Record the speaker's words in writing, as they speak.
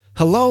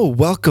Hello,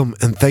 welcome,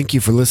 and thank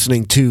you for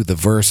listening to the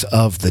Verse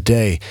of the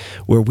Day,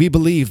 where we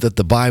believe that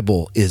the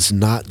Bible is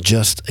not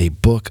just a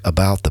book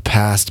about the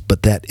past,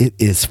 but that it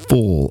is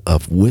full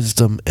of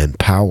wisdom and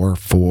power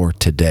for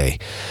today.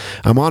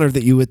 I'm honored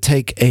that you would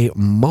take a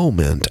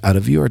moment out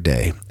of your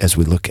day as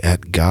we look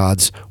at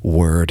God's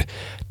Word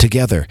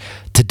together.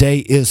 Today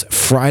is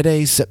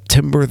Friday,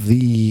 September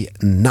the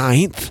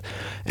 9th,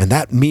 and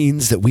that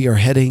means that we are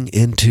heading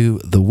into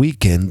the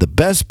weekend, the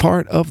best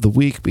part of the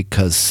week,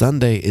 because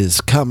Sunday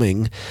is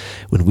coming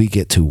when we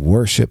get to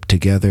worship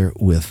together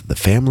with the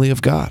family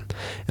of God.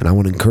 And I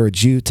want to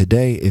encourage you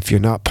today, if you're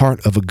not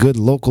part of a good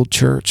local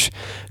church,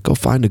 go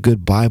find a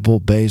good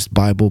Bible-based,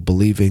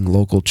 Bible-believing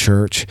local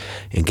church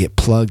and get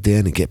plugged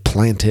in and get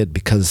planted,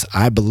 because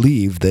I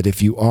believe that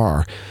if you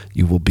are,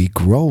 you will be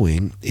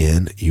growing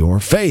in your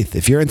faith.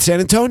 If you're in San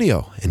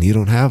Antonio and you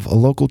don't have a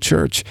local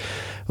church,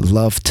 I'd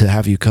love to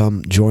have you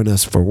come join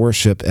us for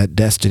worship at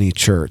Destiny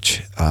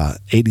Church,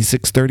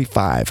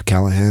 8635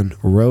 Callahan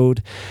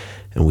Road.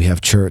 And we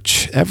have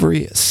church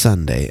every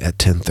Sunday at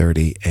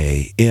 10:30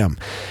 a.m.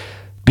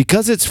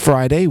 Because it's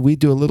Friday, we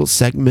do a little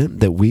segment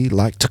that we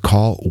like to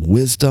call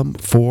Wisdom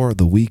for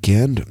the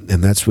Weekend,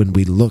 and that's when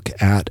we look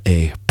at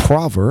a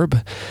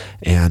proverb.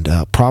 And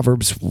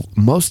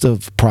most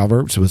of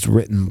Proverbs was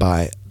written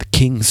by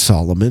King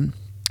Solomon,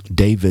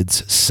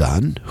 David's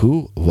son,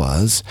 who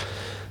was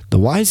the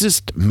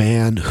wisest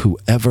man who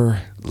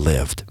ever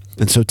lived.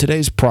 And so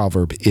today's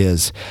proverb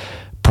is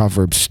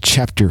Proverbs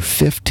chapter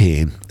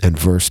 15 and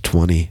verse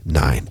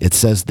 29. It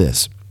says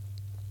this: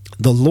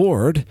 "The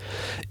Lord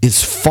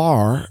is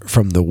far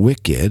from the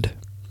wicked,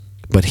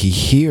 but he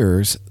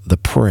hears the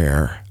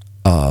prayer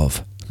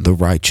of the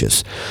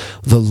righteous."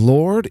 The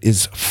Lord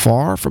is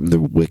far from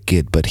the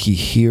wicked, but he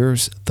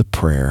hears the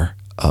prayer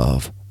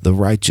of the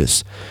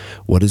righteous.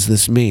 What does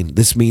this mean?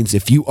 This means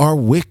if you are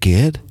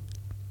wicked,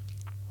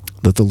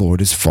 that the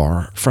Lord is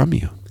far from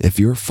you. If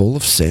you're full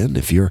of sin,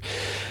 if you're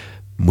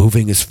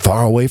moving as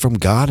far away from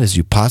God as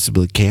you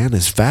possibly can,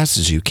 as fast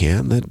as you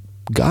can, then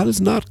God is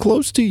not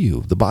close to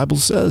you. The Bible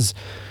says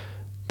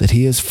that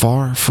he is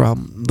far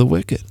from the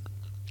wicked.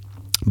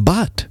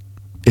 But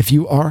if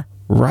you are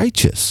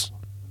righteous,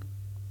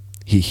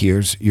 he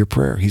hears your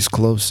prayer. He's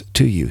close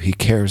to you. He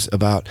cares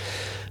about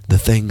the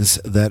things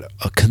that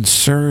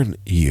concern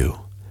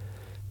you.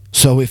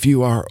 So if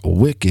you are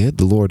wicked,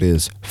 the Lord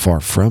is far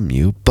from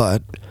you.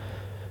 But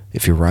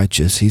if you're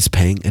righteous, he's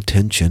paying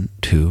attention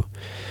to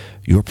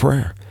your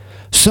prayer.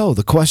 So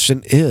the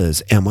question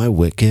is, am I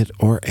wicked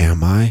or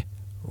am I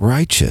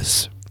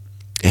righteous?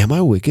 Am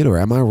I wicked or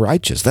am I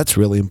righteous? That's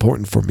really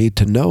important for me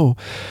to know,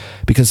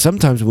 because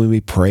sometimes when we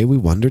pray, we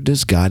wonder,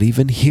 does God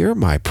even hear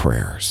my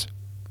prayers?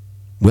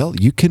 Well,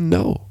 you can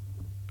know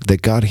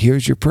that God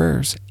hears your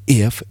prayers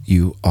if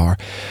you are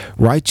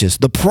righteous.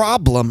 The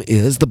problem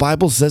is the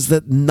Bible says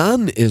that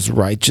none is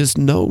righteous,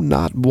 no,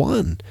 not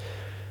one.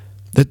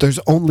 That there's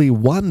only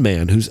one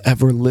man who's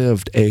ever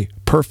lived a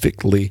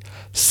perfectly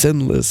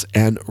sinless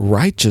and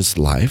righteous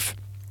life,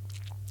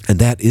 and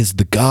that is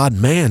the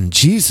God-man,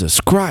 Jesus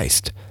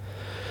Christ.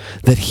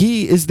 That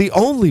he is the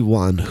only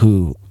one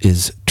who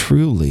is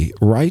truly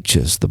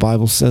righteous. The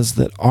Bible says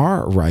that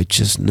our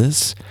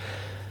righteousness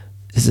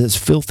is as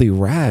filthy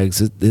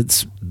rags.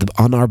 It's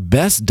on our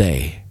best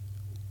day,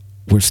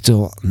 we're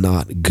still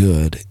not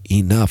good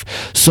enough.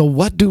 So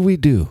what do we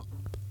do?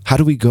 How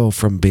do we go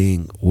from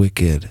being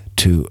wicked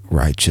to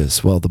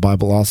righteous? Well, the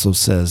Bible also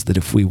says that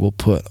if we will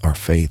put our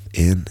faith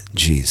in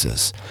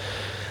Jesus,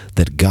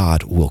 that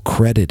God will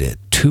credit it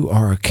to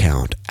our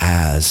account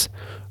as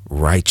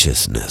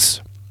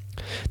righteousness.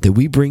 That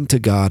we bring to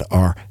God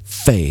our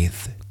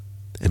faith,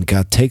 and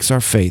God takes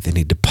our faith and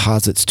he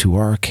deposits to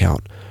our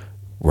account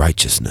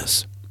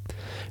righteousness.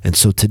 And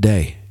so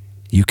today,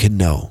 you can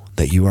know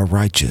that you are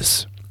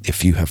righteous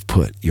if you have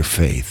put your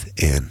faith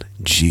in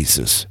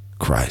Jesus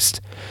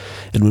Christ.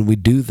 And when we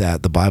do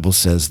that, the Bible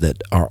says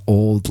that our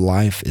old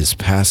life is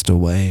passed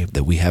away,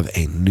 that we have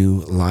a new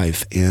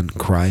life in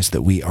Christ,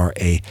 that we are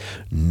a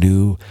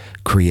new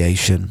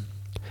creation,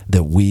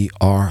 that we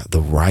are the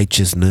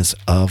righteousness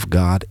of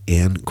God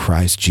in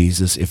Christ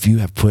Jesus. If you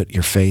have put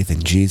your faith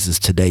in Jesus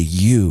today,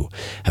 you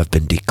have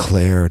been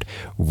declared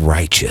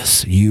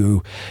righteous.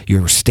 Your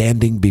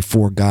standing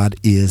before God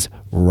is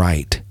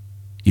right.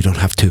 You don't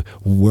have to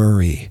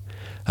worry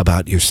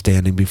about your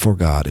standing before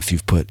God if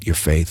you've put your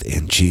faith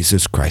in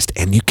Jesus Christ.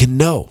 And you can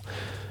know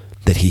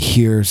that he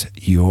hears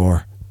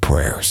your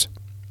prayers.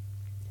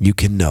 You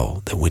can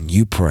know that when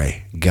you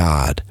pray,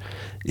 God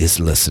is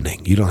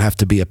listening. You don't have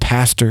to be a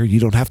pastor. You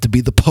don't have to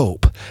be the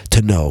Pope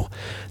to know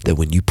that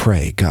when you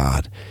pray,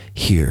 God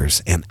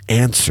hears and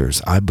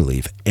answers, I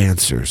believe,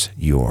 answers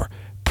your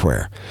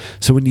prayer.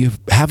 So when you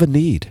have a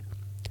need,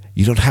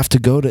 you don't have to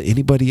go to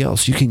anybody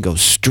else. You can go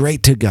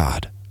straight to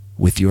God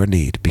with your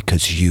need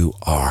because you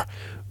are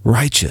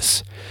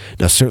righteous.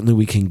 Now, certainly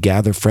we can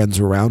gather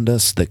friends around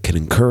us that can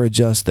encourage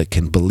us, that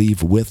can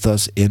believe with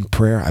us in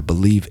prayer. I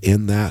believe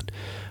in that.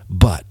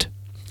 But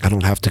I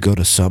don't have to go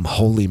to some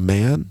holy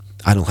man.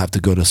 I don't have to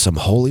go to some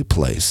holy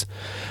place.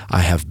 I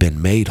have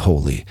been made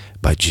holy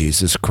by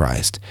Jesus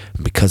Christ.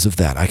 And because of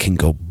that, I can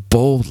go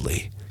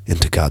boldly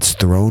into God's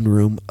throne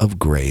room of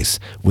grace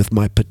with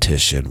my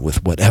petition,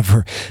 with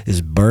whatever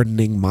is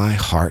burdening my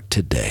heart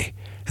today.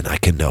 And I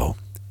can know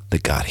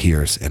that God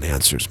hears and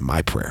answers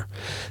my prayer.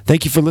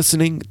 Thank you for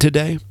listening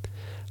today.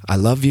 I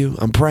love you.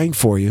 I'm praying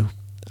for you.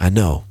 I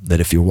know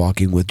that if you're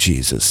walking with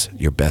Jesus,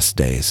 your best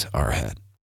days are ahead.